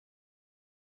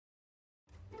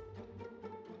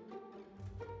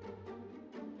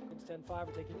10:5,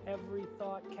 or taking every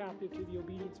thought captive to the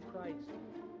obedience of Christ.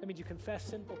 That means you confess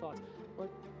sinful thoughts. Lord,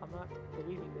 I'm not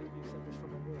believing that you sent this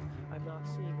from my will. I'm not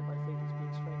seeing that my faith is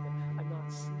being strengthened. I'm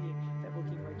not seeing that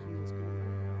looking like you is good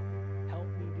right now. Help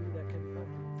me do that.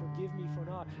 Forgive me for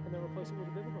not. And then replace it with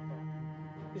a biblical thought.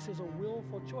 This is a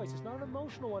willful choice. It's not an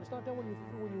emotional one. It's not done when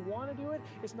you want to do it.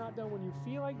 It's not done when you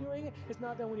feel like doing it. It's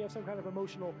not done when you have some kind of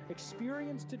emotional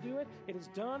experience to do it. It is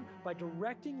done by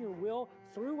directing your will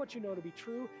through what you know to be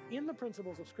true in the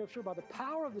principles of Scripture by the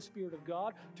power of the Spirit of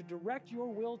God to direct your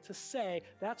will to say,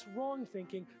 that's wrong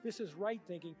thinking, this is right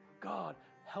thinking. God,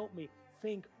 help me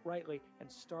think rightly, and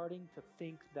starting to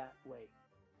think that way.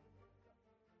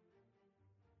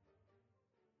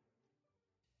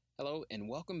 Hello, and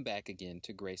welcome back again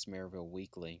to Grace Maryville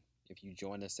Weekly. If you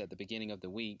joined us at the beginning of the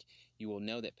week, you will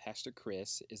know that Pastor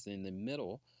Chris is in the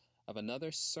middle of another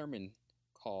sermon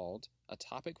called A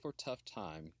Topic for Tough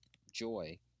Time,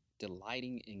 Joy,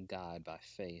 Delighting in God by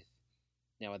Faith.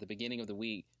 Now, at the beginning of the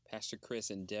week, Pastor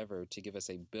Chris endeavored to give us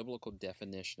a biblical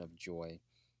definition of joy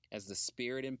as the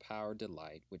Spirit-empowered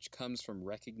delight, which comes from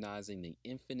recognizing the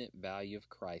infinite value of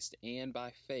Christ and,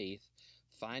 by faith,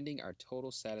 finding our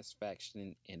total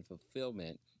satisfaction and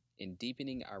fulfillment in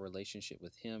deepening our relationship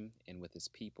with Him and with His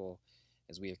people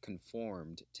as we are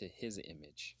conformed to His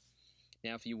image.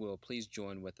 Now, if you will, please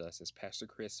join with us as Pastor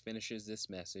Chris finishes this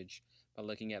message by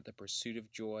looking at the pursuit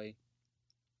of joy,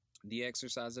 the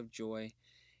exercise of joy,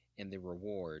 and the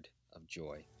reward of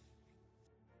joy.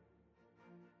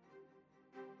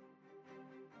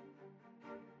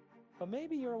 But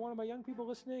maybe you're one of my young people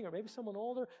listening, or maybe someone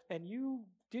older, and you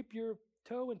dip your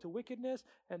toe into wickedness,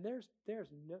 and there's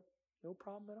no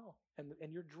problem at all.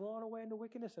 And you're drawn away into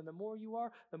wickedness, and the more you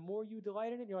are, the more you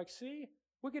delight in it. And you're like, see,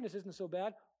 wickedness isn't so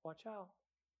bad. Watch out.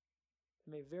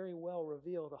 It may very well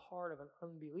reveal the heart of an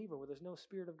unbeliever where there's no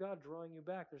Spirit of God drawing you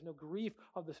back. There's no grief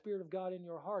of the Spirit of God in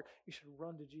your heart. You should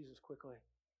run to Jesus quickly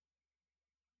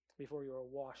before you are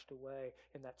washed away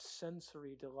in that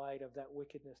sensory delight of that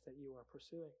wickedness that you are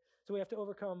pursuing. So we have to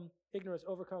overcome ignorance,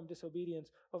 overcome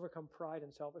disobedience, overcome pride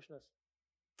and selfishness.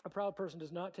 A proud person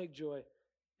does not take joy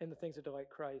in the things that delight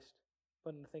Christ,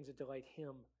 but in the things that delight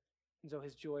Him. And so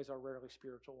his joys are rarely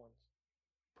spiritual ones.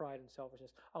 Pride and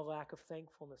selfishness, a lack of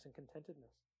thankfulness and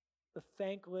contentedness. The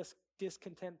thankless,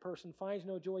 discontent person finds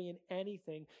no joy in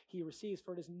anything he receives,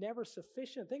 for it is never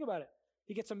sufficient. Think about it.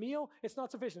 He gets a meal, it's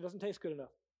not sufficient. It doesn't taste good enough.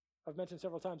 I've mentioned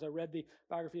several times, I read the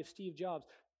biography of Steve Jobs.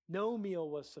 No meal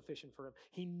was sufficient for him.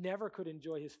 He never could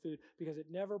enjoy his food because it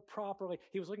never properly,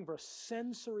 he was looking for a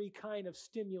sensory kind of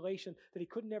stimulation that he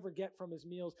could never get from his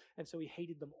meals, and so he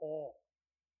hated them all.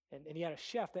 And he had a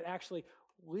chef that actually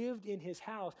lived in his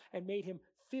house and made him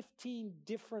 15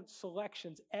 different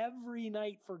selections every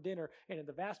night for dinner, and in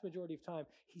the vast majority of time,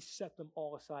 he set them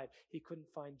all aside. He couldn't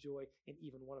find joy in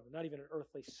even one of them, not even an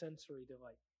earthly sensory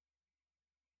delight.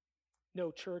 No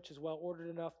church is well ordered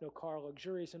enough, no car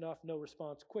luxurious enough, no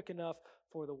response quick enough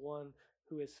for the one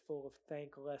who is full of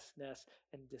thanklessness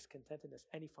and discontentedness,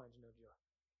 and he finds no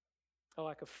joy. A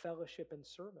lack of fellowship and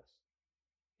service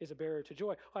is a barrier to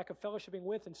joy. A lack of fellowshipping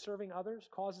with and serving others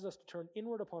causes us to turn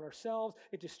inward upon ourselves.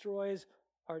 It destroys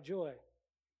our joy.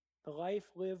 The life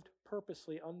lived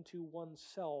purposely unto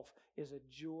oneself is a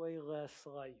joyless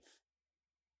life,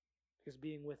 because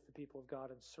being with the people of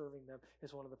God and serving them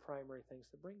is one of the primary things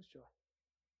that brings joy.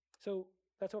 So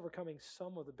that's overcoming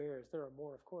some of the barriers. There are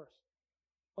more, of course.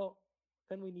 Well,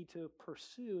 then we need to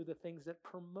pursue the things that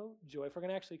promote joy. If we're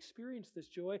going to actually experience this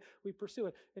joy, we pursue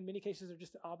it. In many cases, they're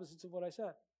just the opposites of what I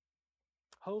said.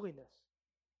 Holiness.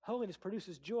 Holiness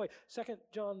produces joy. 2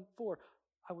 John 4,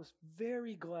 I was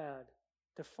very glad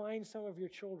to find some of your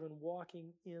children walking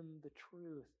in the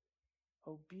truth.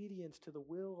 Obedience to the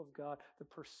will of God, the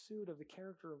pursuit of the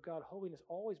character of God, holiness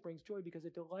always brings joy because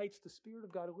it delights the Spirit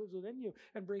of God who lives within you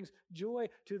and brings joy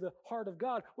to the heart of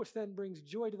God, which then brings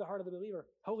joy to the heart of the believer.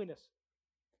 Holiness,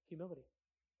 humility.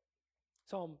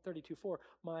 Psalm 32:4,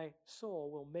 my soul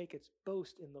will make its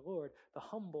boast in the Lord. The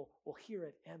humble will hear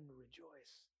it and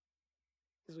rejoice.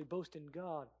 As we boast in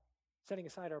God, setting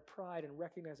aside our pride and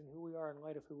recognizing who we are in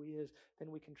light of who He is, then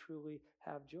we can truly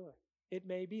have joy. It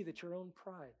may be that your own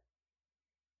pride,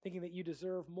 thinking that you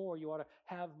deserve more, you ought to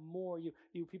have more, you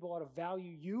people ought to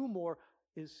value you more,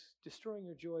 is destroying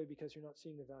your joy because you're not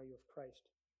seeing the value of Christ.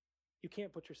 You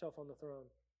can't put yourself on the throne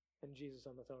and Jesus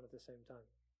on the throne at the same time.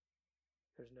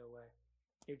 There's no way.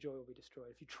 Your joy will be destroyed.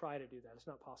 If you try to do that, it's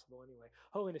not possible anyway.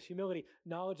 Holiness, humility,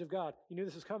 knowledge of God. You knew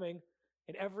this was coming.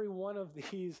 In every one of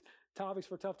these topics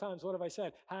for tough times, what have I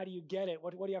said? How do you get it?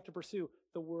 What do you have to pursue?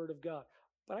 The Word of God.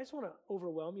 But I just want to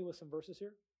overwhelm you with some verses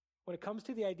here. When it comes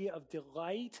to the idea of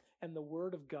delight and the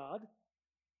Word of God,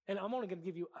 And I'm only going to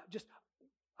give you just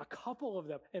a couple of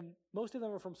them. And most of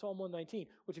them are from Psalm 119,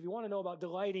 which if you want to know about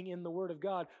delighting in the Word of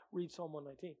God, read Psalm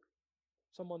 119.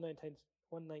 Psalm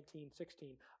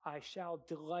 119:16. I shall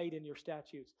delight in your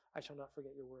statutes. I shall not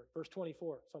forget your word. Verse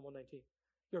 24, Psalm 119.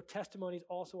 Your testimonies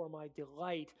also are my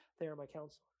delight. They are my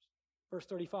counselors. Verse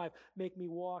 35, make me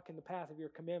walk in the path of your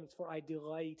commandments, for I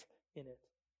delight in it.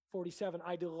 47,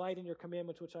 I delight in your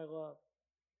commandments, which I love.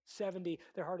 70,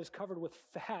 their heart is covered with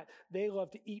fat. They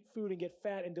love to eat food and get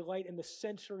fat and delight in the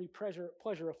sensory pleasure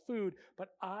of food, but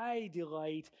I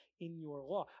delight in your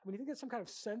law. I mean, you think that's some kind of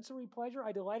sensory pleasure?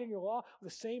 I delight in your law, the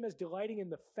same as delighting in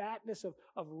the fatness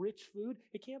of rich food?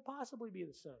 It can't possibly be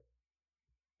the same.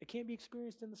 It can't be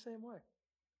experienced in the same way.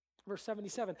 Verse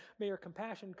 77, may your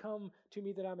compassion come to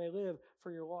me that I may live,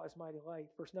 for your law is my delight.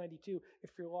 Verse 92,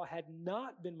 if your law had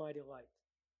not been my delight,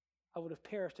 I would have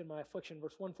perished in my affliction.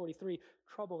 Verse 143,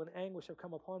 trouble and anguish have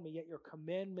come upon me, yet your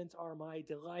commandments are my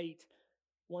delight.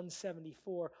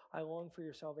 174, I long for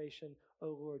your salvation, O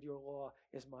Lord, your law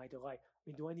is my delight. I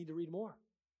mean, do I need to read more?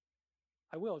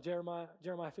 I will. Jeremiah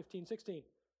 15:16,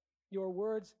 your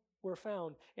words were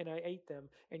found, and I ate them,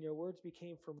 and your words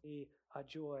became for me a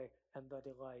joy and the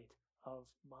delight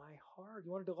of my heart.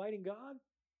 You want to delight in God?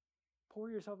 Pour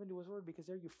yourself into his word, because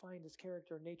there you find his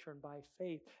character and nature, and by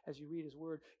faith, as you read his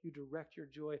word, you direct your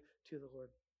joy to the Lord.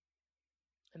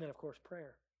 And then, of course,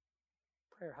 prayer.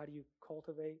 Prayer, how do you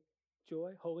cultivate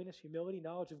joy, holiness, humility,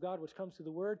 knowledge of God, which comes through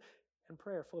the word? And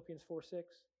prayer, Philippians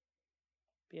 4:6.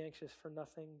 Be anxious for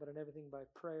nothing, but in everything by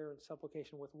prayer and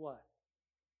supplication with what?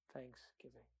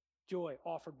 Thanksgiving. Joy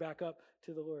offered back up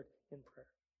to the Lord in prayer.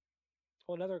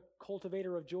 Well, another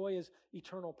cultivator of joy is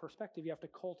eternal perspective. You have to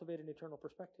cultivate an eternal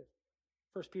perspective.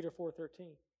 1 Peter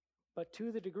 4:13. But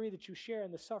to the degree that you share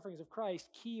in the sufferings of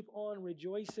Christ, keep on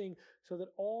rejoicing, so that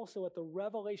also at the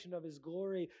revelation of his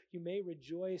glory you may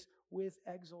rejoice with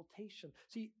exultation.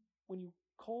 See, when you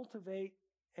cultivate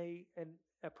a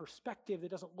perspective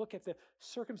that doesn't look at the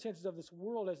circumstances of this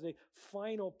world as the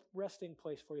final resting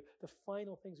place for you, the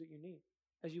final things that you need,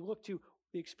 as you look to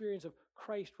the experience of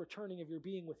Christ returning, of your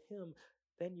being with him,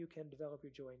 then you can develop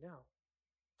your joy now.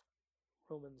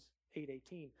 Romans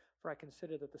 8:18, for I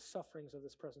consider that the sufferings of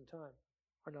this present time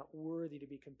are not worthy to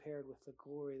be compared with the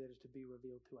glory that is to be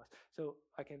revealed to us. So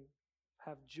I can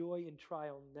have joy in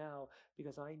trial now,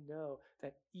 because I know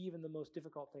that even the most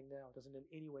difficult thing now doesn't in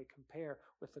any way compare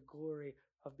with the glory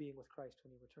of being with Christ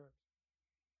when he returns.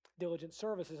 Diligent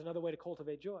service is another way to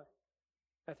cultivate joy.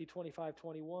 Matthew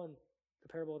 25:21, the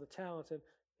parable of the talents, and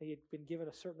he had been given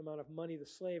a certain amount of money, the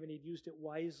slave, and he'd used it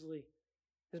wisely.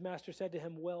 His master said to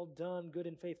him, well done, good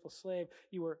and faithful slave.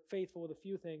 You were faithful with a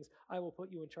few things. I will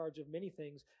put you in charge of many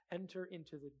things. Enter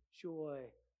into the joy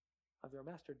of your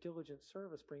master. Diligent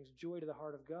service brings joy to the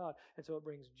heart of God, and so it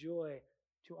brings joy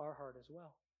to our heart as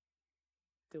well.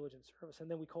 Diligent service. And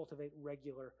then we cultivate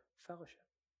regular fellowship.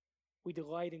 We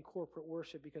delight in corporate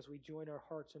worship because we join our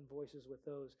hearts and voices with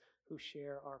those who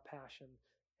share our passion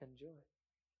and joy.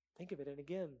 Think of it. And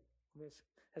again,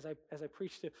 as I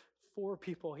preach to 4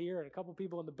 people here and a couple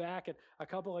people in the back and a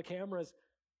couple of cameras,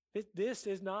 this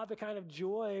is not the kind of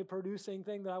joy-producing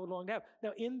thing that I would long to have.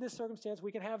 Now, in this circumstance,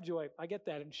 we can have joy. I get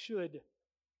that and should.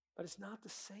 But it's not the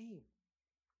same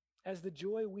as the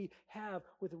joy we have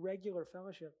with regular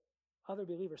fellowship, other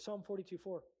believers. Psalm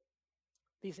 42:4.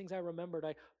 These things I remembered.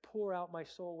 I pour out my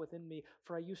soul within me,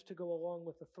 for I used to go along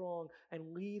with the throng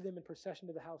and lead them in procession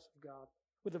to the house of God.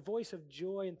 With a voice of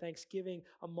joy and thanksgiving,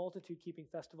 a multitude keeping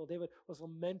festival. David was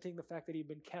lamenting the fact that he'd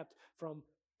been kept from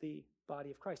the body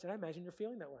of Christ. And I imagine you're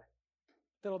feeling that way.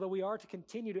 That although we are to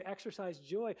continue to exercise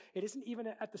joy, it isn't even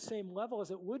at the same level as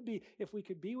it would be if we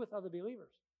could be with other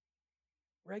believers.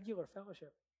 Regular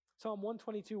fellowship. Psalm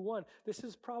 122:1. This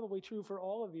is probably true for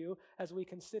all of you as we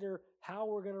consider how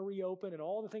we're going to reopen and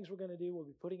all the things we're going to do. We'll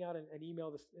be putting out an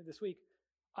email this week.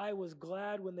 I was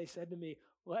glad when they said to me,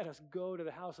 let us go to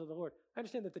the house of the Lord. I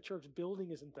understand that the church building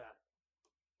isn't that.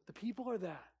 The people are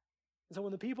that. And so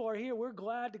when the people are here, we're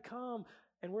glad to come.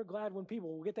 And we're glad when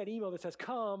people will get that email that says,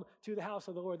 come to the house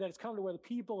of the Lord, that it's come to where the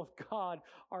people of God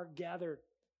are gathered.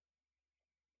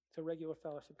 So regular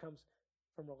fellowship comes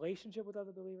from relationship with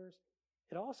other believers.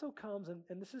 It also comes,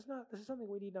 and this is something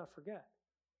we need not forget.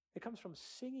 It comes from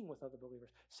singing with other believers.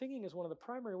 Singing is one of the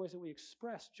primary ways that we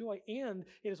express joy, and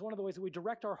it is one of the ways that we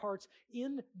direct our hearts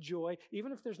in joy,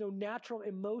 even if there's no natural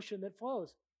emotion that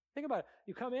flows. Think about it.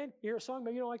 You come in, you hear a song,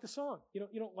 maybe you don't like the song. You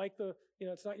don't like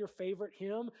it's not your favorite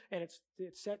hymn, and it's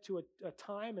set to a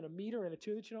time and a meter and a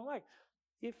tune that you don't like.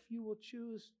 If you will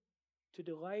choose to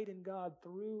delight in God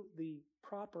through the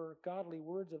proper godly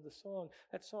words of the song,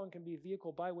 that song can be a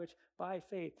vehicle by which, by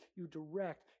faith, you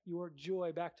direct your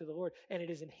joy back to the Lord. And it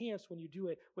is enhanced when you do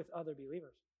it with other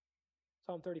believers.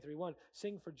 Psalm 33:1,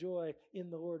 sing for joy in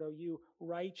the Lord, O you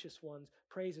righteous ones.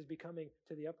 Praise is becoming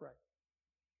to the upright.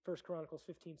 1 Chronicles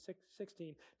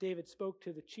 15:16, David spoke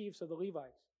to the chiefs of the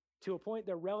Levites to appoint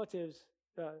their relatives,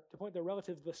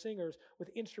 the singers, with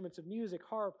instruments of music,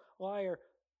 harp, lyre,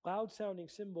 loud-sounding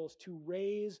cymbals, to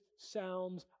raise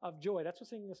sounds of joy. That's what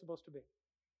singing is supposed to be.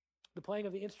 The playing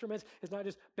of the instruments is not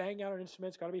just banging out an instrument.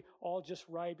 It's got to be all just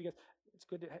right because it's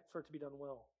good for it to be done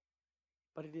well.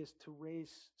 But it is to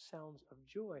raise sounds of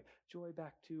joy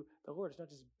back to the Lord. It's not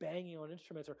just banging on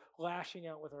instruments or lashing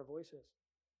out with our voices.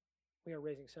 We are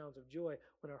raising sounds of joy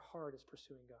when our heart is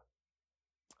pursuing God.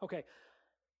 Okay,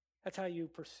 that's how you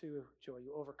pursue joy.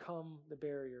 You overcome the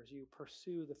barriers. You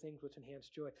pursue the things which enhance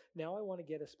joy. Now I want to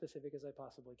get as specific as I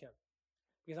possibly can.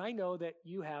 Because I know that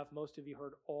most of you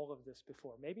heard all of this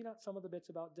before. Maybe not some of the bits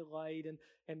about delight,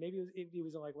 and maybe it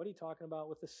was like, what are you talking about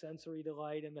with the sensory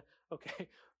delight? Okay,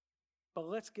 but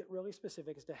let's get really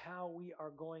specific as to how we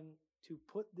are going to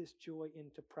put this joy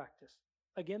into practice.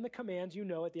 Again, the commands, you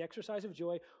know it, the exercise of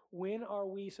joy. When are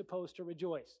we supposed to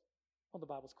rejoice? Well, the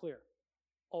Bible's clear.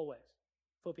 Always.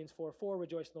 Philippians 4:4,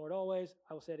 rejoice in the Lord always.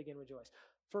 I will say it again, rejoice.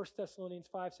 1 Thessalonians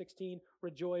 5:16,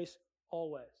 rejoice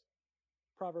always.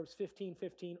 Proverbs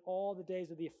 15:15, all the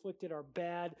days of the afflicted are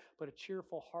bad, but a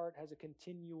cheerful heart has a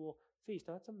continual feast.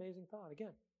 Now, that's an amazing thought.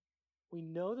 Again, we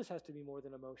know this has to be more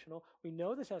than emotional. We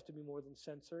know this has to be more than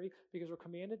sensory because we're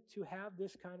commanded to have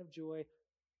this kind of joy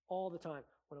all the time.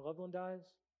 When a loved one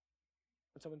dies,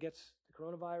 when someone gets the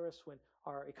coronavirus, when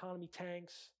our economy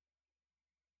tanks.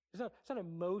 It's not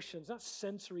emotion, it's not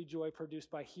sensory joy produced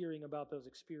by hearing about those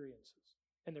experiences.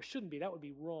 And there shouldn't be, that would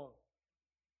be wrong.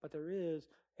 But there is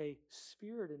a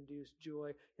spirit-induced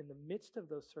joy in the midst of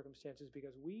those circumstances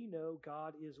because we know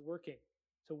God is working.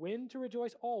 So when to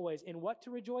rejoice? Always. In what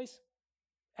to rejoice?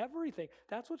 Everything.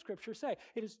 That's what Scripture say.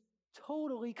 It is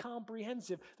totally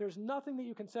comprehensive. There's nothing that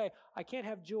you can say, I can't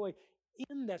have joy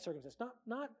in that circumstance.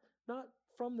 Not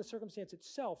from the circumstance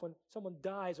itself when someone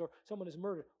dies or someone is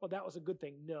murdered. Well, that was a good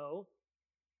thing. No.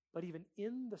 But even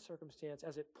in the circumstance,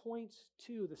 as it points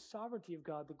to the sovereignty of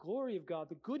God, the glory of God,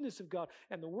 the goodness of God,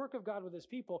 and the work of God with His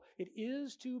people, it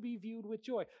is to be viewed with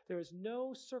joy. There is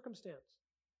no circumstance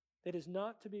that is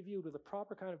not to be viewed with a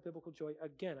proper kind of biblical joy.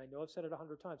 Again, I know I've said it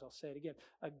 100 times. I'll say it again.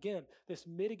 Again, this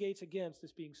mitigates against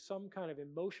this being some kind of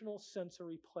emotional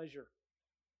sensory pleasure.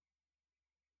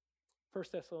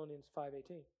 1 Thessalonians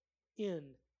 5:18. In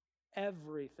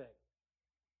everything,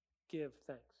 give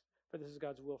thanks. For this is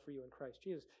God's will for you in Christ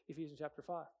Jesus. Ephesians chapter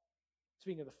 5.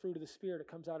 Speaking of the fruit of the Spirit, it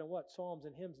comes out in what? Psalms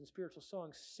and hymns and spiritual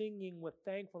songs, singing with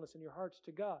thankfulness in your hearts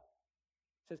to God.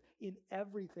 It says, in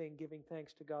everything giving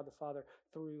thanks to God the Father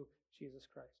through Jesus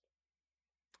Christ.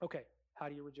 Okay, how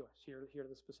do you rejoice? Here to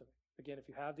the specific. Again, if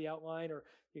you have the outline or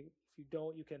if you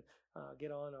don't, you can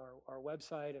get on our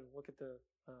website and look at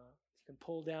you can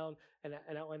pull down an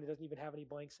outline that doesn't even have any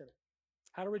blanks in it.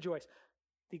 How to rejoice.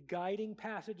 The guiding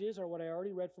passages are what I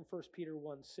already read from 1 Peter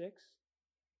 1:6,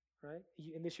 right?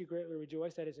 In this you greatly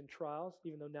rejoice, that is in trials,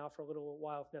 even though now for a little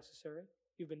while if necessary.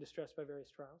 You've been distressed by various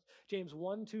trials. James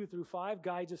 1:2-5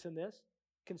 guides us in this.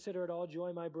 Consider it all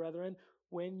joy, my brethren,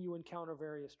 when you encounter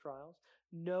various trials,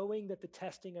 knowing that the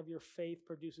testing of your faith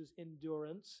produces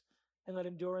endurance, and let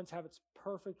endurance have its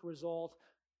perfect result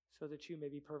so that you may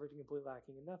be perfect and completely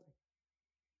lacking in nothing.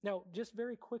 Now, just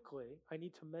very quickly, I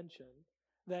need to mention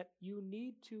that you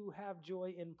need to have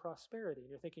joy in prosperity. And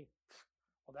you're thinking,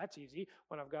 well, that's easy.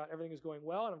 When everything is going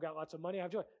well and I've got lots of money, I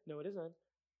have joy. No, it isn't.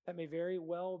 That may very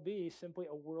well be simply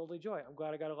a worldly joy. I'm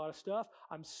glad I got a lot of stuff.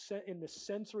 I'm in the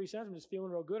sensory sense. I'm just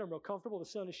feeling real good. I'm real comfortable. The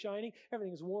sun is shining.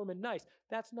 Everything is warm and nice.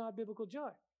 That's not biblical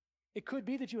joy. It could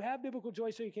be that you have biblical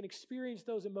joy so you can experience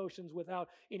those emotions without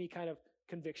any kind of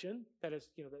conviction. That is,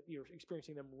 that you're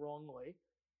experiencing them wrongly.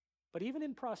 But even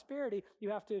in prosperity,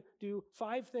 you have to do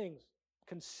 5 things.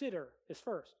 Consider is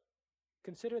first.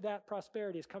 Consider that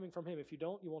prosperity is coming from Him. If you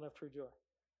don't, you won't have true joy.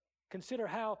 Consider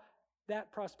how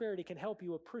that prosperity can help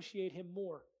you appreciate Him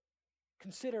more.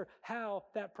 Consider how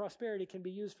that prosperity can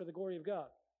be used for the glory of God.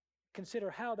 Consider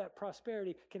how that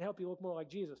prosperity can help you look more like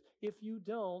Jesus. If you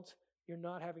don't, you're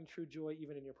not having true joy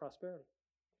even in your prosperity.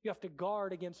 You have to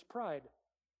guard against pride.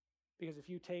 Because if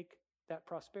you take that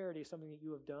prosperity as something that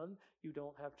you have done, you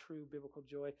don't have true biblical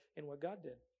joy in what God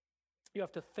did. You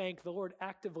have to thank the Lord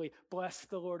actively. Bless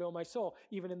the Lord, O my soul,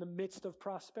 even in the midst of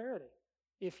prosperity.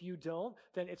 If you don't,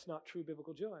 then it's not true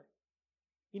biblical joy.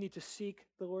 You need to seek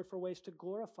the Lord for ways to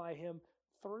glorify Him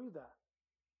through that.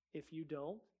 If you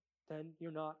don't, then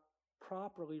you're not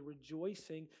properly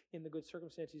rejoicing in the good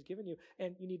circumstance he's given you,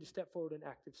 and you need to step forward in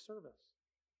active service.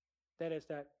 That is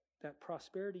that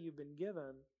prosperity you've been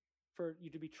given for you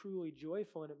to be truly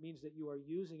joyful, and it means that you are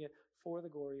using it for the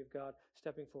glory of God,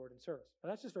 stepping forward in service. Now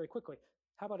that's just very quickly.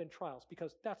 How about in trials?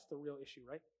 Because that's the real issue,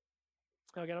 right?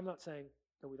 Now again, I'm not saying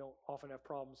that we don't often have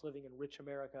problems living in rich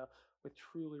America with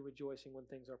truly rejoicing when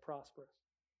things are prosperous.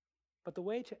 But the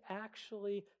way to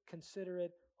actually consider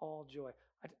it all joy,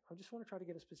 I just want to try to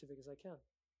get as specific as I can.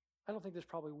 I don't think there's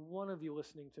probably one of you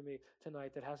listening to me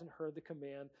tonight that hasn't heard the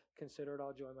command, consider it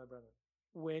all joy, my brethren,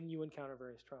 when you encounter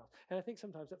various trials. And I think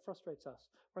sometimes that frustrates us.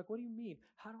 We're like, what do you mean?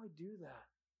 How do I do that?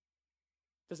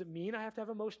 Does it mean I have to have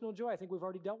emotional joy? I think we've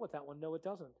already dealt with that one. No, it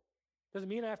doesn't. Does it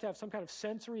mean I have to have some kind of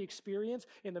sensory experience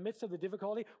in the midst of the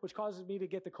difficulty, which causes me to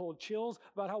get the cold chills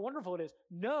about how wonderful it is?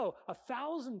 No,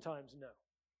 1,000 times no.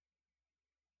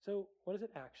 So what does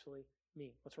it actually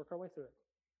mean? Let's work our way through it.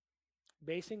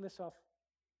 Basing this off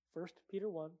 1 Peter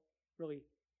 1, really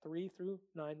 3 through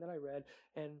 9 that I read,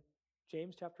 and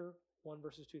James chapter 1,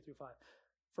 verses 2 through 5.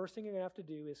 First thing you're going to have to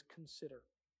do is consider.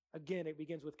 Again, it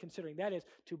begins with considering. That is,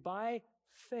 to by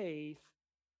faith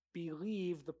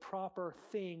believe the proper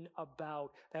thing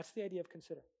about. That's the idea of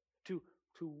consider. To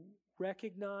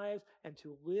recognize and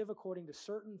to live according to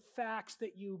certain facts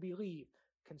that you believe.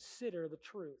 Consider the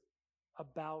truth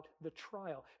about the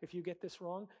trial. If you get this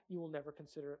wrong, you will never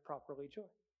consider it properly joy.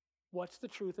 What's the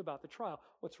truth about the trial?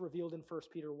 What's revealed in 1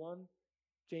 Peter 1,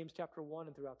 James chapter 1,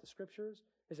 and throughout the scriptures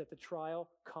is that the trial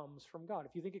comes from God.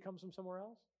 If you think it comes from somewhere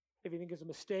else, if you think it's a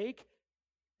mistake,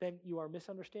 then you are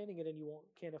misunderstanding it and you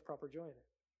can't have proper joy in it.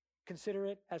 Consider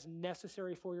it as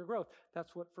necessary for your growth.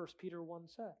 That's what 1 Peter 1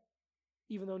 said.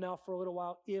 Even though now for a little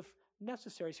while, if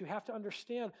necessary. So you have to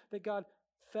understand that God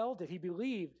felt it. He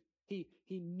believed.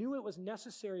 He knew it was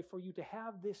necessary for you to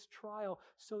have this trial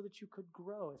so that you could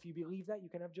grow. If you believe that, you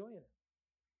can have joy in it.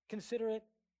 Consider it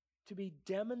to be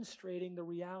demonstrating the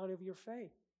reality of your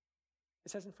faith.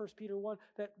 It says in 1 Peter 1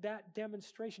 that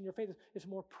demonstration, your faith, is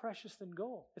more precious than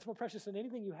gold. It's more precious than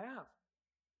anything you have.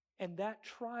 And that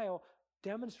trial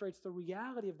demonstrates the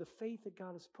reality of the faith that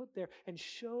God has put there and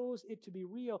shows it to be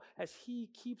real as he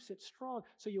keeps it strong.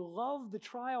 So you love the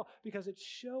trial because it's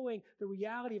showing the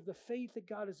reality of the faith that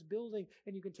God is building,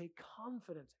 and you can take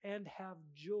confidence and have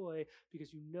joy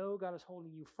because you know God is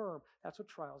holding you firm. That's what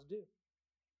trials do.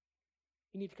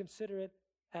 You need to consider it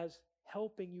as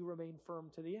helping you remain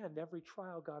firm to the end. Every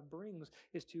trial God brings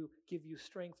is to give you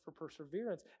strength for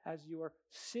perseverance as your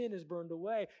sin is burned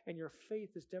away and your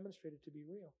faith is demonstrated to be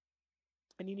real.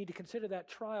 And you need to consider that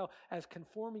trial as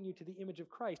conforming you to the image of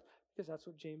Christ, because that's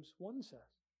what James 1 says.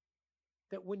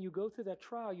 That when you go through that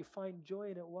trial, you find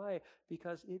joy in it. Why?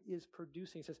 Because it is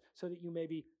producing, it says, so that you may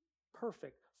be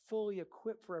perfect, fully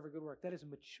equipped for every good work. That is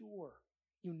mature.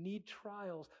 You need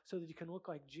trials so that you can look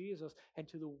like Jesus, and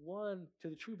to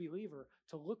the true believer,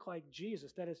 to look like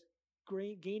Jesus, that is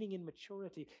gaining in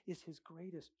maturity, is his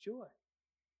greatest joy.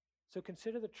 So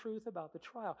consider the truth about the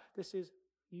trial. This is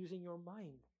using your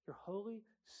mind, your Holy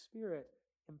Spirit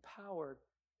empowered,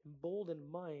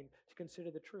 emboldened mind to consider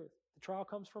the truth. The trial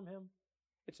comes from him.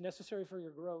 It's necessary for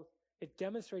your growth. It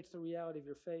demonstrates the reality of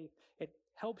your faith. It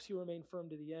helps you remain firm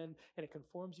to the end, and it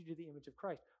conforms you to the image of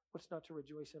Christ. What's not to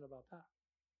rejoice in about that?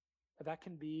 That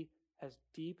can be as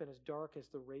deep and as dark as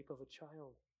the rape of a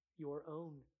child, your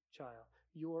own child,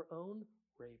 your own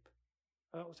rape.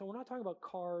 So we're not talking about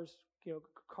cars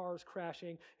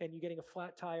crashing and you getting a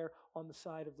flat tire on the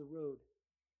side of the road.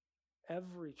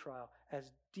 Every trial,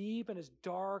 as deep and as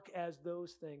dark as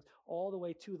those things, all the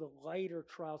way to the lighter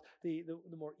trials, the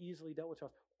more easily dealt with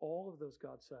trials, all of those,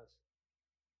 God says,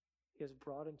 he has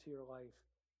brought into your life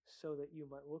so that you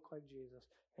might look like Jesus,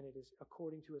 and it is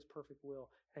according to his perfect will.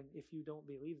 And if you don't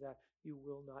believe that, you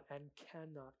will not and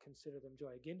cannot consider them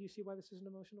joy. Again, do you see why this isn't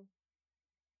emotional?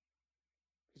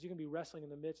 Because you can be wrestling in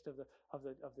the midst of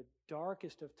the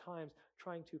darkest of times,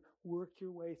 trying to work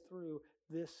your way through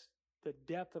the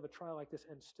depth of a trial like this,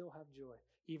 and still have joy.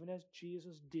 Even as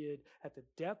Jesus did at the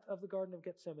depth of the Garden of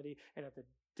Gethsemane and at the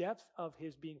depth of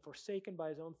his being forsaken by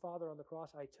his own Father on the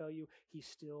cross, I tell you, he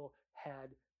still had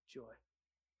joy.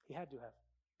 He had to have,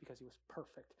 because he was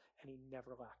perfect and he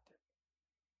never lacked it.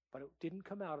 But it didn't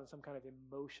come out in some kind of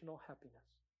emotional happiness.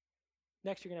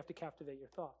 Next, you're going to have to captivate your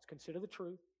thoughts. Consider the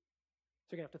truth.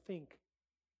 So you're going to have to think.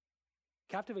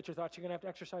 Captivate your thoughts. You're going to have to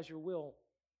exercise your will.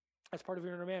 That's part of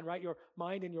your inner man, right? Your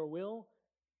mind and your will.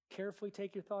 Carefully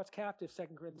take your thoughts captive.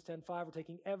 2 Corinthians 10:5, we're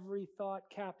taking every thought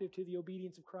captive to the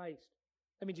obedience of Christ.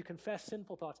 That means you confess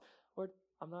sinful thoughts. Lord,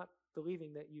 I'm not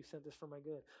believing that you sent this for my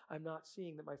good. I'm not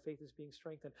seeing that my faith is being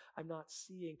strengthened. I'm not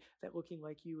seeing that looking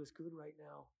like you is good right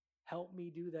now. help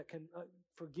me do that, can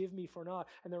forgive me for not,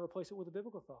 and then replace it with a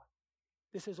biblical thought.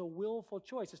 This is a willful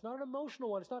choice. It's not an emotional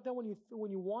one. It's not done when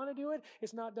you want to do it.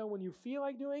 It's not done when you feel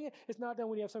like doing it. It's not done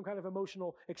when you have some kind of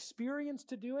emotional experience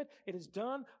to do it. It is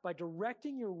done by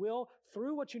directing your will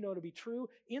through what you know to be true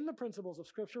in the principles of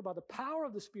Scripture by the power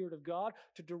of the Spirit of God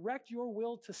to direct your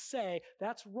will to say,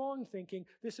 that's wrong thinking,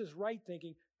 this is right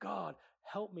thinking. God,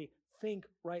 help me think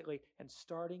rightly, and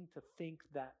starting to think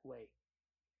that way.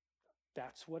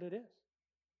 That's what it is.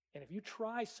 And if you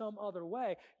try some other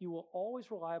way, you will always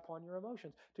rely upon your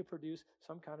emotions to produce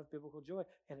some kind of biblical joy,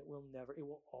 and it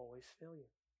will always fail you.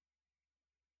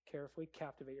 Carefully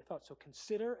captivate your thoughts. So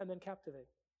consider and then captivate.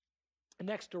 And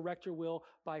next, direct your will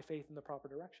by faith in the proper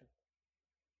direction.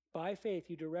 By faith,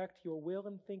 you direct your will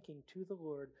and thinking to the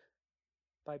Lord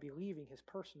by believing his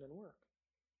person and work.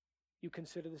 You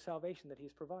consider the salvation that he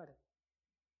has provided.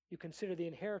 You consider the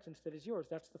inheritance that is yours.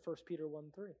 That's the 1 Peter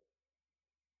 1:3.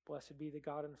 Blessed be the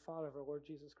God and Father of our Lord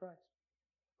Jesus Christ,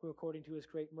 who according to his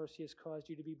great mercy has caused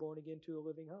you to be born again to a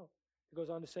living hope. It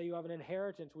goes on to say you have an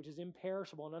inheritance which is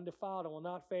imperishable and undefiled and will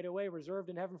not fade away, reserved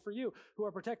in heaven for you, who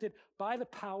are protected by the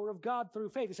power of God through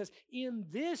faith. It says, in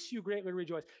this you greatly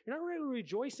rejoice. You're not really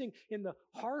rejoicing in the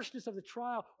harshness of the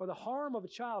trial or the harm of a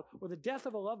child or the death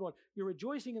of a loved one. You're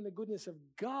rejoicing in the goodness of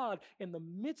God in the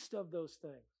midst of those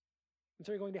things. And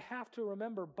so you're going to have to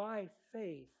remember by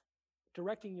faith,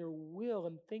 directing your will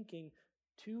and thinking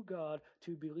to God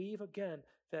to believe again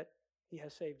that he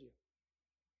has saved you.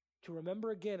 To remember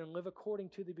again and live according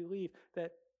to the belief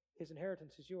that his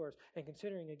inheritance is yours. And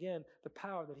considering again the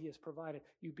power that he has provided,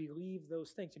 you believe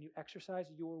those things and you exercise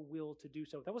your will to do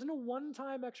so. That wasn't a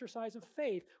one-time exercise of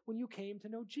faith when you came to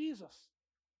know Jesus.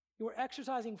 You were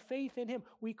exercising faith in him.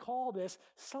 We call this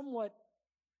somewhat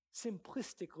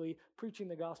simplistically preaching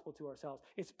the gospel to ourselves.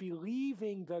 It's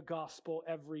believing the gospel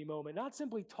every moment, not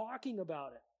simply talking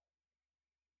about it.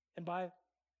 And by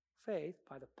faith,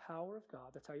 by the power of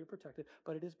God, that's how you're protected,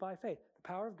 but it is by faith. The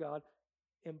power of God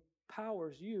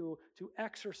empowers you to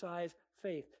exercise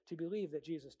faith, to believe that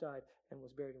Jesus died and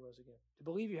was buried and rose again, to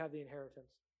believe you have the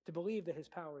inheritance, to believe that his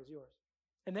power is yours.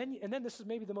 And then this is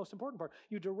maybe the most important part.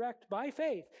 By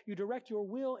faith, you direct your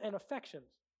will and affections.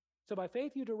 So by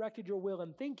faith, you directed your will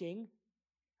and thinking.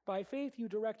 By faith, you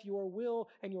direct your will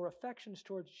and your affections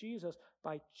towards Jesus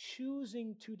by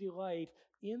choosing to delight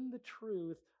in the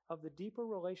truth of the deeper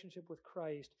relationship with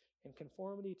Christ and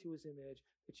conformity to his image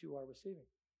that you are receiving.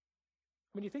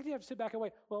 I mean, you think you have to sit back and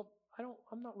wait, well,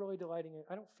 I'm not really delighting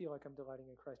I don't feel like I'm delighting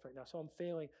in Christ right now, so I'm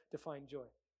failing to find joy.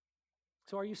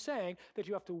 So are you saying that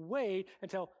you have to wait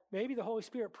until maybe the Holy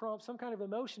Spirit prompts some kind of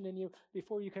emotion in you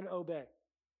before you can obey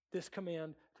this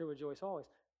command to rejoice always?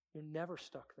 You're never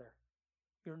stuck there.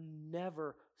 You're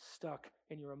never stuck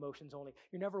in your emotions only.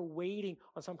 You're never waiting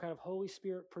on some kind of Holy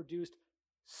Spirit-produced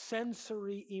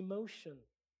sensory emotion.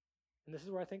 And this is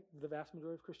where I think the vast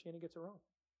majority of Christianity gets it wrong.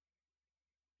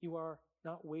 You are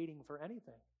not waiting for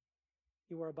anything.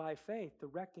 You are by faith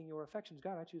directing your affections.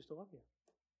 God, I choose to love you.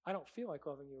 I don't feel like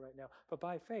loving you right now, but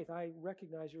by faith, I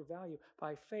recognize your value.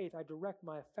 By faith, I direct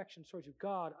my affections towards you.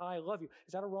 God, I love you.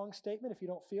 Is that a wrong statement if you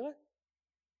don't feel it?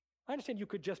 I understand you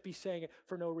could just be saying it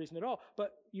for no reason at all,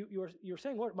 but you're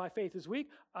saying, Lord, my faith is weak.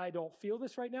 I don't feel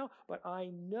this right now, but I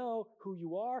know who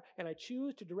you are, and I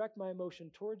choose to direct my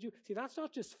emotion towards you. See, that's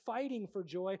not just fighting for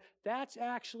joy. That's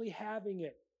actually having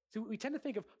it. So we tend to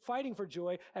think of fighting for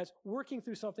joy as working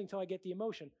through something till I get the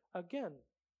emotion. Again,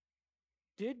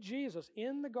 did Jesus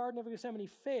in the Garden of Gethsemane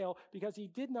fail because he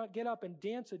did not get up and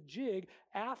dance a jig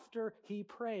after he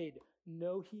prayed?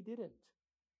 No, he didn't.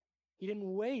 He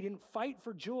didn't wait, he didn't fight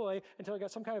for joy until he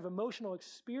got some kind of emotional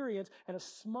experience and a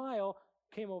smile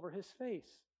came over his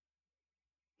face.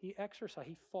 He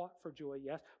fought for joy,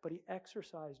 yes, but he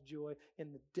exercised joy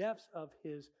in the depths of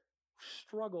his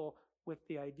struggle with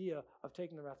the idea of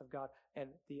taking the wrath of God and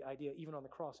the idea, even on the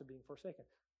cross, of being forsaken.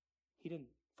 He didn't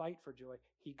fight for joy,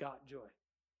 he got joy.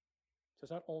 So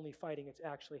it's not only fighting, it's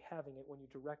actually having it when you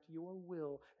direct your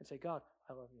will and say, God,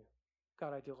 I love you.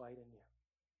 God, I delight in you.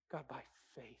 God, by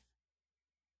faith,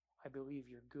 I believe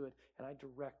you're good, and I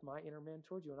direct my inner man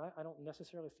towards you, and I don't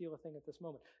necessarily feel a thing at this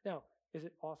moment. Now, is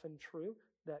it often true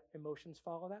that emotions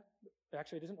follow that?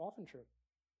 Actually, it isn't often true,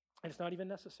 and it's not even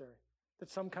necessary that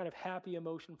some kind of happy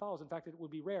emotion follows. In fact, it would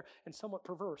be rare and somewhat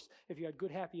perverse if you had good,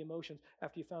 happy emotions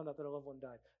after you found out that a loved one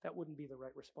died. That wouldn't be the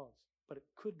right response, but it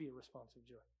could be a response of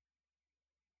joy.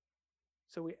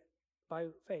 So we, by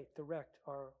faith, direct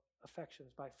our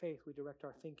affections. By faith, we direct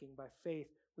our thinking. By faith,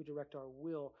 we direct our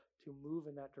will to move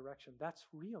in that direction. That's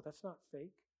real. That's not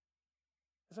fake.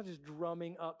 It's not just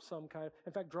drumming up some kind of,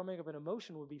 in fact, drumming up an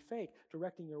emotion would be fake.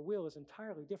 Directing your will is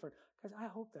entirely different. Guys, I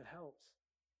hope that helps.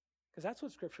 Because that's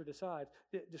what Scripture describes.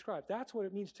 That's what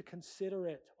it means to consider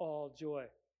it all joy.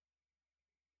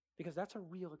 Because that's a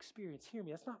real experience. Hear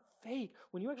me, that's not fake.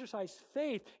 When you exercise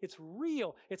faith, it's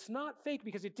real. It's not fake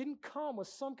because it didn't come with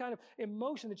some kind of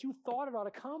emotion that you thought it ought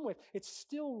to come with. It's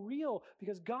still real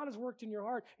because God has worked in your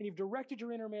heart and you've directed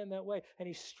your inner man that way and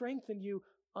He's strengthened you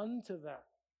unto that.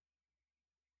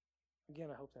 Again,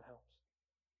 I hope that helps.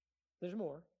 There's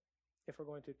more. If we're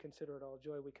going to consider it all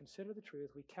joy, we consider the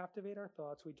truth, we captivate our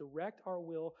thoughts, we direct our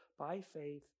will by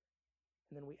faith,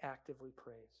 and then we actively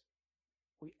praise.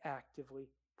 We actively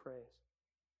praise.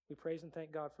 We praise and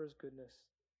thank God for His goodness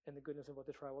and the goodness of what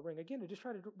the trial will bring. Again, to just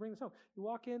try to bring this home. You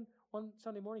walk in one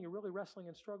Sunday morning, you're really wrestling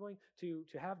and struggling to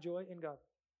have joy in God.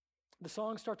 The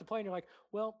songs start to play and you're like,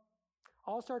 well,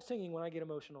 I'll start singing when I get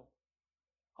emotional.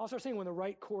 I'll start singing when the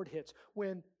right chord hits.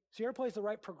 When Sierra plays the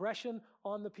right progression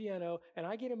on the piano and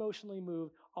I get emotionally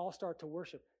moved, I'll start to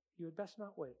worship. You had best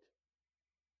not wait.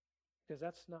 Because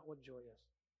that's not what joy is.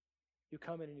 You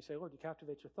come in and you say, Lord, you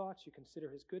captivate your thoughts, you consider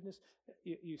His goodness.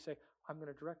 You say, I'm going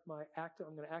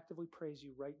to actively praise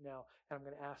you right now, and I'm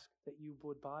going to ask that you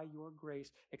would, by your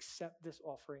grace, accept this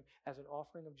offering as an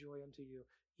offering of joy unto you,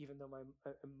 even though my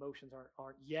emotions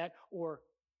aren't yet or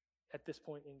at this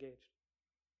point engaged.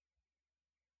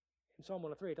 In Psalm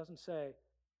 103, it doesn't say,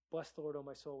 bless the Lord, O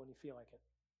my soul, when you feel like it.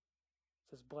 It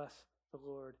says, bless the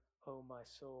Lord, O my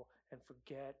soul, and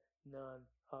forget none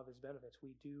of His benefits.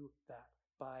 We do that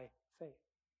by faith.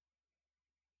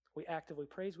 We actively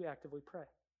praise, we actively pray.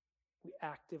 We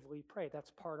actively pray.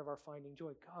 That's part of our finding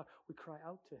joy. God, we cry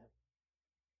out to Him.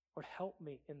 Lord, help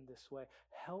me in this way.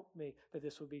 Help me that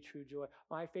this would be true joy.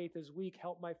 My faith is weak.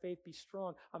 Help my faith be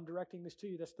strong. I'm directing this to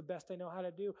you. That's the best I know how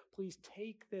to do. Please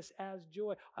take this as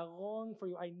joy. I long for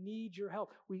you. I need your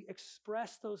help. We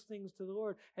express those things to the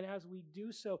Lord, and as we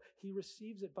do so, He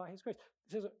receives it by His grace.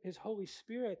 It says His Holy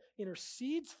Spirit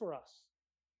intercedes for us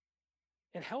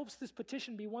and helps this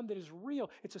petition be one that is real.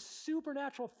 It's a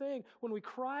supernatural thing when we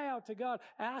cry out to God,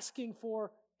 asking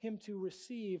for Him to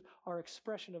receive our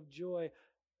expression of joy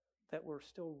that we're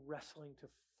still wrestling to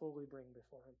fully bring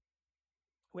before Him.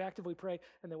 We actively pray,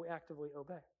 and then we actively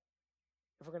obey.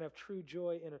 If we're going to have true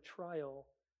joy in a trial,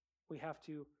 we have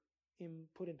to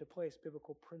put into place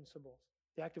biblical principles.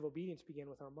 The act of obedience began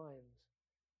with our minds.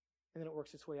 And then it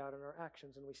works its way out in our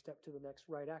actions, and we step to the next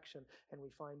right action, and we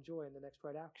find joy in the next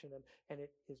right action, and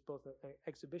it is both an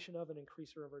exhibition of and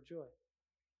increaser of our joy.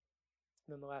 And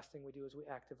then the last thing we do is we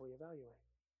actively evaluate.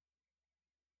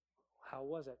 How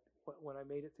was it? When I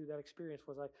made it through that experience,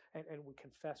 and we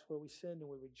confess where we sinned, and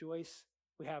we rejoice.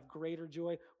 We have greater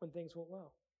joy when things went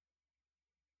well.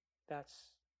 That's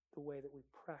the way that we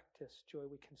practice joy.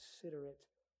 We consider it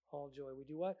all joy. We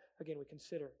do what? Again, we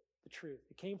consider the truth.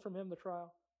 It came from Him, the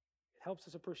trial. It helps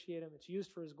us appreciate Him. It's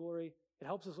used for His glory. It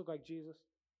helps us look like Jesus.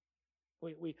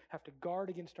 We have to guard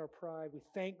against our pride. We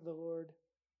thank the Lord.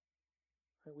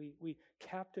 We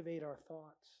captivate our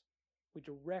thoughts. We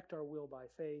direct our will by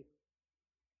faith.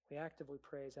 We actively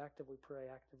praise, actively pray,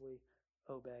 actively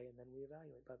obey, and then we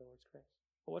evaluate by the Lord's grace.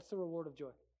 But what's the reward of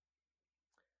joy?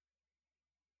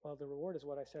 Well, the reward is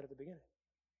what I said at the beginning.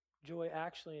 Joy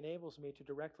actually enables me to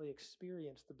directly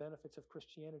experience the benefits of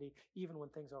Christianity even when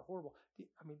things are horrible.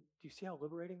 Do you see how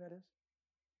liberating that is?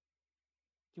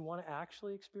 Do you want to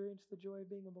actually experience the joy of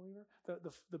being a believer?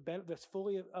 That's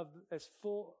as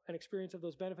full an experience of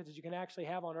those benefits as you can actually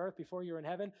have on earth before you're in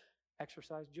heaven.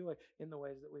 Exercise joy in the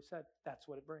ways that we've said. That's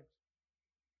what it brings.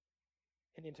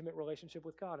 An intimate relationship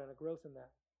with God and a growth in that.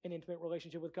 An intimate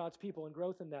relationship with God's people and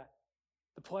growth in that.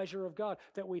 The pleasure of God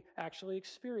that we actually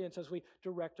experience as we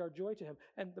direct our joy to Him.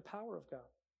 And the power of God.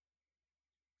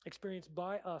 Experienced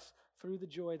by us through the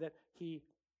joy that He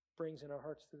brings in our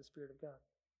hearts through the Spirit of God.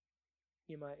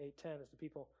 Nehemiah 8:10, as the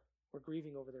people were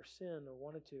grieving over their sin or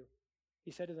wanted to,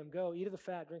 He said to them, go, eat of the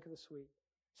fat, drink of the sweet.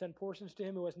 Send portions to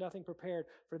him who has nothing prepared.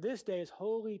 For this day is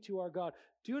holy to our God.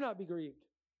 Do not be grieved,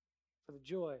 for the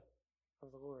joy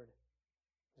of the Lord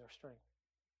is our strength.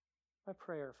 My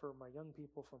prayer for my young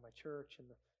people, for my church, in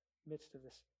the midst of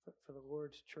this, for the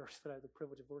Lord's church that I have the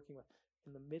privilege of working with,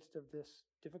 in the midst of this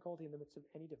difficulty, in the midst of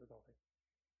any difficulty,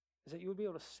 is that you would be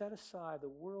able to set aside the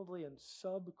worldly and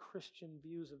sub-Christian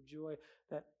views of joy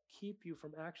that keep you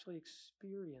from actually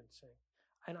experiencing,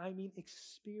 and I mean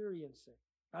experiencing,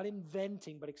 not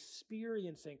inventing, but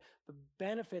experiencing the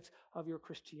benefits of your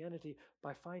Christianity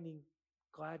by finding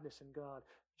gladness in God,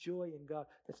 joy in God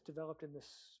that's developed in this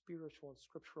spiritual and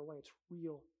scriptural way. It's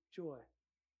real joy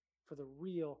for the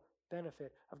real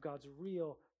benefit of God's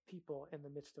real people in the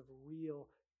midst of real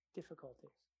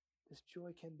difficulties. This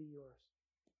joy can be yours.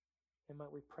 And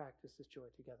might we practice this joy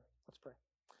together? Let's pray.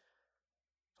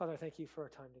 Father, I thank you for our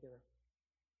time together.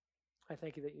 I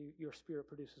thank you that your Spirit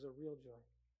produces a real joy,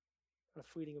 not a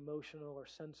fleeting emotional or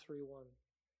sensory one,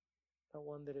 not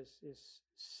one that is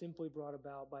simply brought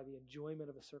about by the enjoyment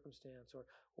of a circumstance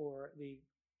or the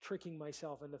tricking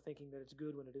myself into thinking that it's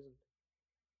good when it isn't,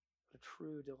 but a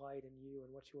true delight in you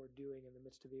and what you are doing in the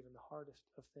midst of even the hardest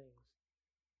of things,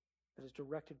 that is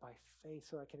directed by faith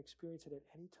so I can experience it at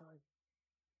any time.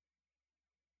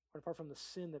 Lord, apart from the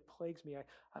sin that plagues me,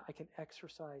 I can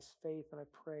exercise faith, and I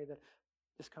pray that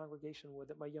this congregation would,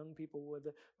 that my young people would,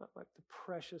 that the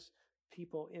precious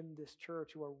people in this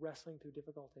church who are wrestling through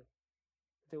difficulty,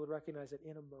 that they would recognize that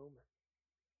in a moment,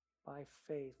 by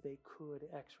faith, they could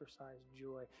exercise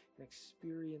joy and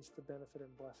experience the benefit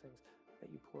and blessings that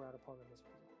you pour out upon them this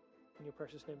morning. In your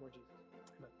precious name, Lord Jesus.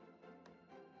 Amen.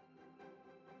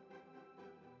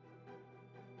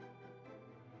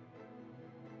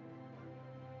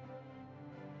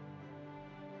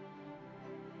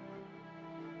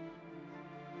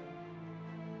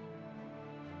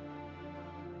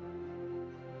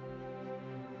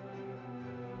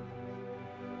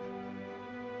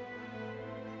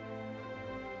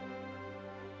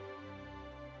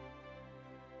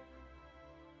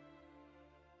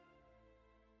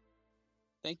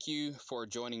 Thank you for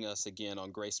joining us again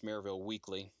on Grace Maryville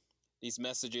Weekly. These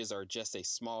messages are just a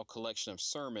small collection of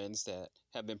sermons that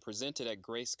have been presented at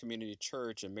Grace Community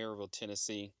Church in Maryville,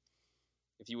 Tennessee.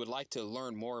 If you would like to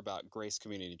learn more about Grace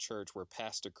Community Church, where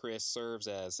Pastor Chris serves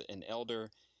as an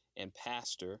elder and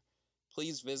pastor,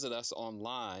 please visit us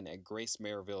online at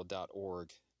gracemaryville.org.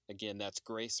 Again, that's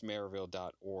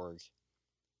gracemaryville.org.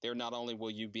 There not only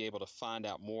will you be able to find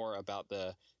out more about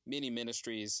the many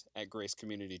ministries at Grace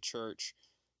Community Church,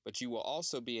 but you will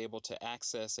also be able to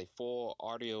access a full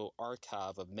audio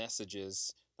archive of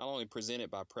messages, not only presented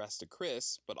by Pastor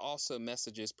Chris, but also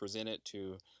messages presented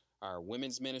to our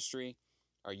women's ministry,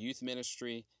 our youth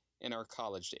ministry, and our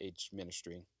college-age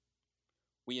ministry.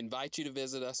 We invite you to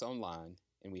visit us online,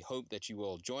 and we hope that you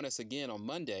will join us again on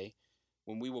Monday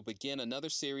when we will begin another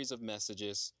series of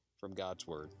messages from God's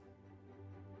Word.